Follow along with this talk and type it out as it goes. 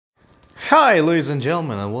Hi, ladies and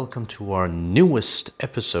gentlemen, and welcome to our newest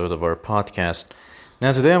episode of our podcast.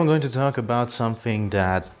 Now, today I'm going to talk about something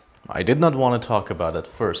that I did not want to talk about at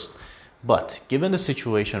first, but given the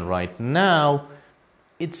situation right now,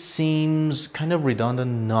 it seems kind of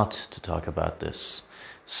redundant not to talk about this.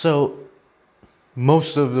 So,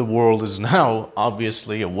 most of the world is now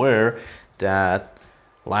obviously aware that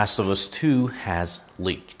Last of Us 2 has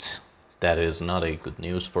leaked. That is not a good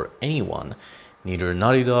news for anyone, neither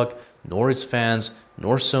Naughty Dog, nor its fans,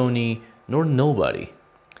 nor Sony, nor nobody.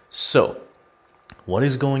 So, what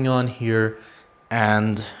is going on here?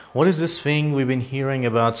 And what is this thing we've been hearing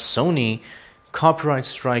about Sony copyright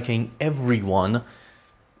striking everyone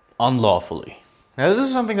unlawfully? Now, this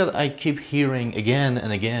is something that I keep hearing again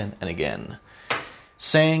and again and again,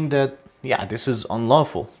 saying that, yeah, this is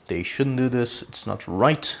unlawful. They shouldn't do this. It's not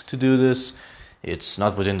right to do this. It's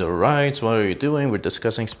not within their rights. What are you doing? We're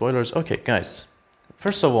discussing spoilers. Okay, guys,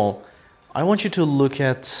 first of all, I want you to look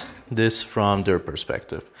at this from their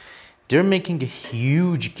perspective. They're making a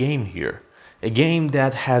huge game here. A game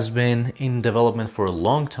that has been in development for a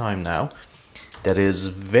long time now. That is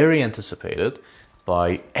very anticipated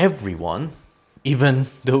by everyone. Even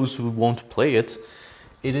those who won't play it.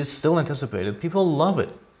 It is still anticipated. People love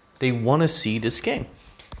it. They want to see this game.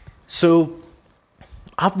 So,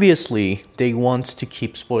 obviously, they want to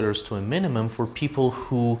keep spoilers to a minimum for people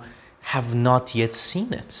who have not yet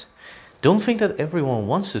seen it. Don't think that everyone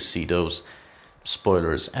wants to see those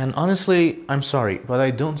spoilers. And honestly, I'm sorry, but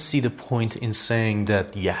I don't see the point in saying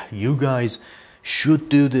that, yeah, you guys should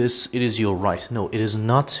do this. It is your right. No, it is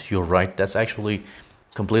not your right. That's actually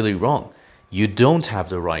completely wrong. You don't have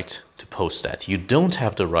the right to post that. You don't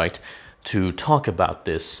have the right to talk about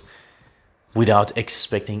this without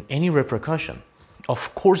expecting any repercussion.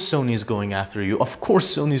 Of course Sony is going after you. Of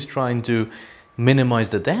course Sony is trying to minimize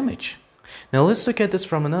the damage. Now let's look at this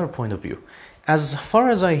from another point of view. As far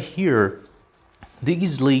as I hear,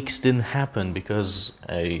 these leaks didn't happen because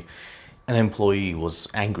an employee was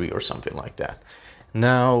angry or something like that.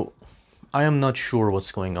 Now, I am not sure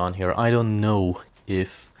what's going on here. I don't know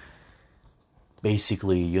if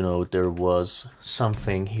basically, there was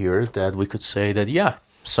something here that we could say that, yeah,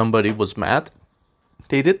 somebody was mad.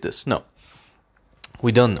 They did this. No.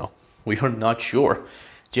 We don't know. We are not sure.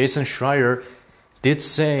 Jason Schreier did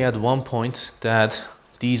say at one point that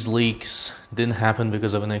these leaks didn't happen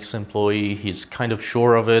because of an ex-employee. He's kind of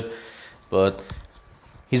sure of it, but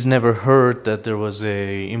he's never heard that there was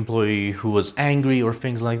a employee who was angry or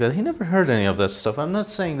things like that. He never heard any of that stuff. I'm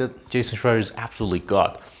not saying that Jason Schreier is absolutely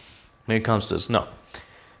God when it comes to this. No.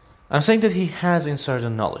 I'm saying that he has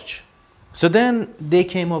insider knowledge. So then they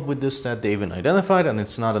came up with this that they even identified, and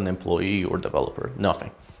it's not an employee or developer.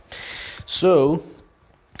 Nothing. So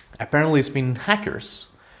apparently it's been hackers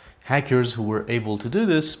who were able to do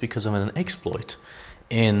this because of an exploit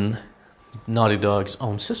in Naughty Dog's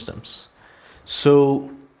own systems.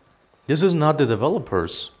 So this is not the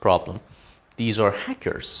developer's problem. These are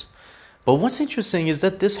hackers. But what's interesting is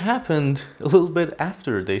that this happened a little bit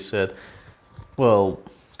after they said, well,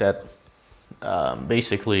 that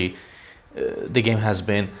basically the game has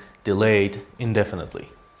been delayed indefinitely.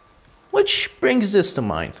 Which brings this to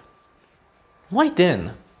mind. Why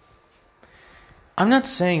then? I'm not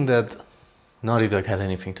saying that Naughty Dog had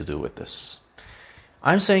anything to do with this.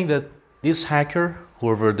 I'm saying that this hacker,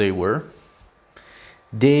 whoever they were,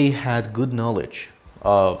 they had good knowledge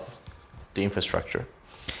of the infrastructure.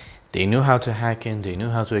 They knew how to hack in, they knew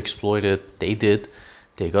how to exploit it, they did,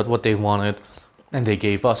 they got what they wanted, and they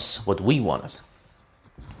gave us what we wanted.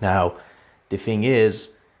 Now, the thing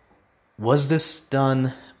is, was this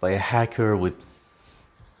done by a hacker with,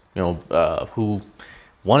 who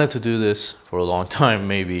wanted to do this for a long time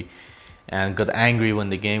maybe, and got angry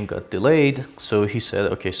when the game got delayed, so he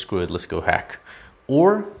said, okay, screw it, let's go hack.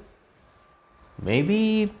 Or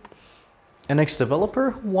maybe an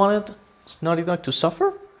ex-developer wanted Naughty Dog to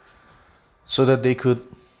suffer so that they could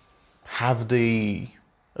have the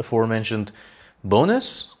aforementioned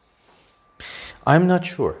bonus. I'm not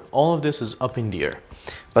sure. All of this is up in the air.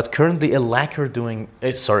 But currently a hacker doing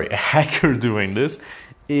this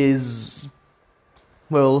is,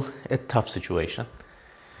 well, a tough situation.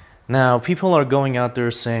 Now, people are going out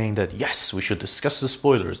there saying that, yes, we should discuss the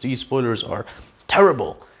spoilers. These spoilers are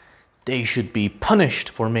terrible. They should be punished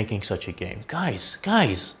for making such a game. Guys,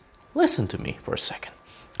 listen to me for a second.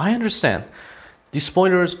 I understand. The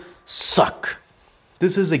spoilers suck.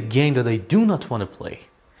 This is a game that I do not want to play.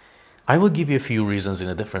 I will give you a few reasons in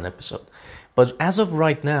a different episode. But as of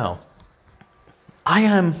right now, I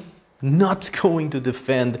am not going to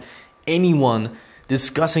defend anyone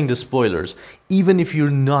discussing the spoilers, even if you're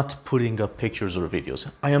not putting up pictures or videos.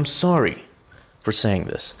 I am sorry for saying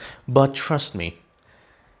this, but trust me,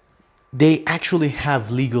 they actually have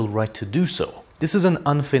legal right to do so. This is an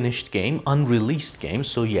unfinished game, unreleased game,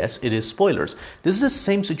 so yes, it is spoilers. This is the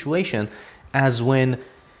same situation as when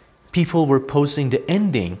people were posting the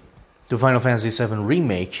ending to Final Fantasy VII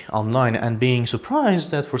Remake online and being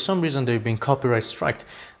surprised that for some reason they've been copyright striked.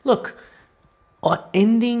 Look,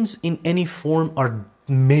 endings in any form are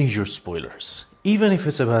major spoilers. Even if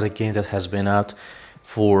it's about a game that has been out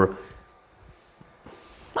for...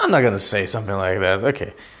 I'm not gonna say something like that.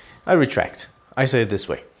 Okay, I retract. I say it this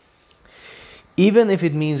way. Even if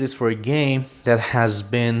it means it's for a game that has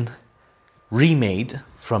been remade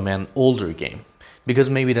from an older game, because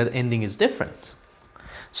maybe that ending is different.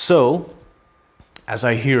 So, as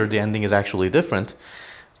I hear, the ending is actually different,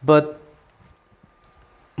 but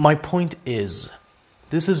my point is,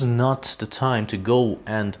 this is not the time to go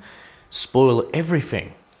and spoil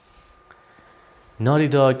everything. Naughty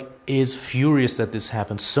Dog is furious that this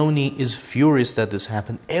happened. Sony is furious that this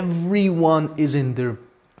happened. Everyone is in their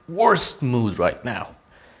worst mood right now.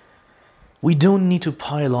 We don't need to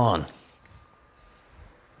pile on.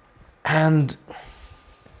 And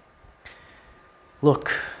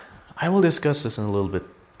look, I will discuss this in a little bit,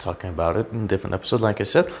 talking about it in a different episode, like I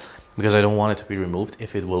said, because I don't want it to be removed,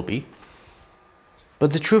 if it will be.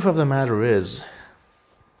 But the truth of the matter is,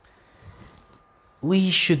 we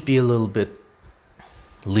should be a little bit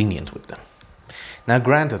lenient with them. Now,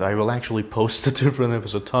 granted, I will actually post a different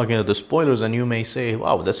episode talking about the spoilers, and you may say,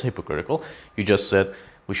 wow, that's hypocritical. You just said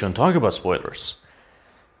we shouldn't talk about spoilers.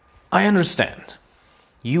 I understand.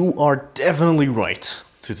 You are definitely right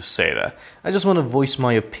to say that. I just want to voice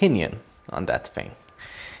my opinion on that thing.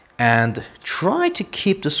 And try to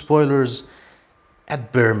keep the spoilers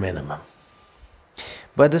at bare minimum.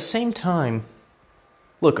 But at the same time,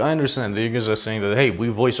 look, I understand that you guys are saying that, hey, we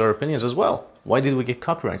voice our opinions as well. Why did we get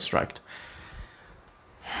copyright striked?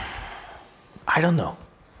 I don't know.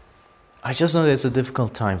 I just know that it's a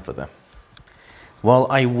difficult time for them. While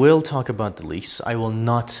I will talk about the leaks, I will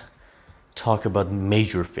not talk about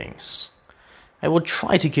major things. I will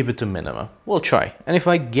try to keep it to minimum. We'll try. And if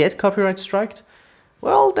I get copyright striked,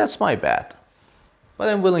 well, that's my bad. But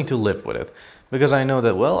I'm willing to live with it. Because I know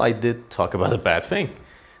that, well, I did talk about a bad thing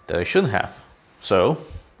that I shouldn't have. So,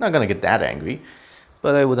 not gonna get that angry,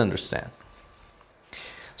 but I would understand.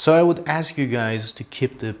 So I would ask you guys to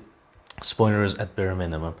keep the spoilers at bare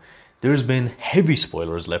minimum. There's been heavy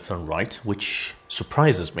spoilers left and right, which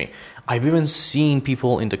surprises me. I've even seen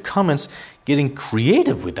people in the comments getting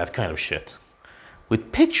creative with that kind of shit.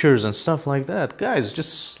 With pictures and stuff like that. Guys,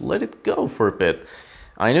 just let it go for a bit.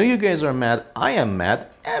 I know you guys are mad. I am mad.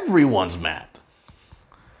 Everyone's mad.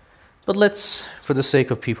 But let's, for the sake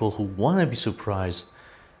of people who want to be surprised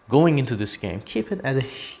going into this game, keep it at a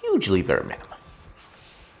hugely bare minimum.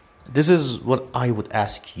 This is what I would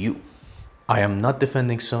ask you. I am not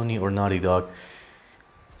defending Sony or Naughty Dog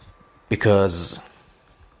because,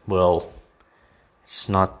 well, it's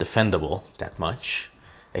not defendable that much,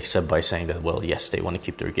 except by saying that, well, yes, they want to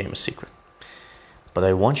keep their game a secret. But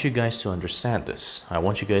I want you guys to understand this. I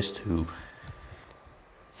want you guys to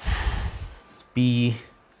be,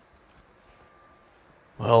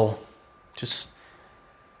 well, just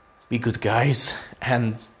be good guys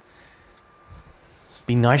and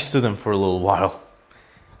be nice to them for a little while.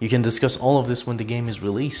 You can discuss all of this when the game is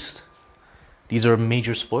released. These are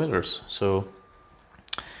major spoilers, so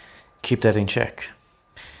keep that in check.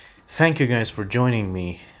 Thank you guys for joining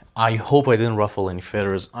me. I hope I didn't ruffle any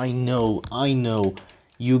feathers. I know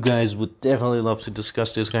you guys would definitely love to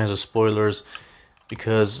discuss these kinds of spoilers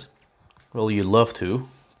because, well, you love to,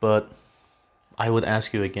 but I would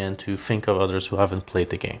ask you again to think of others who haven't played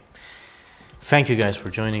the game. Thank you guys for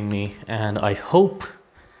joining me, and I hope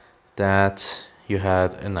that you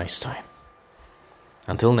had a nice time.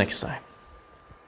 Until next time.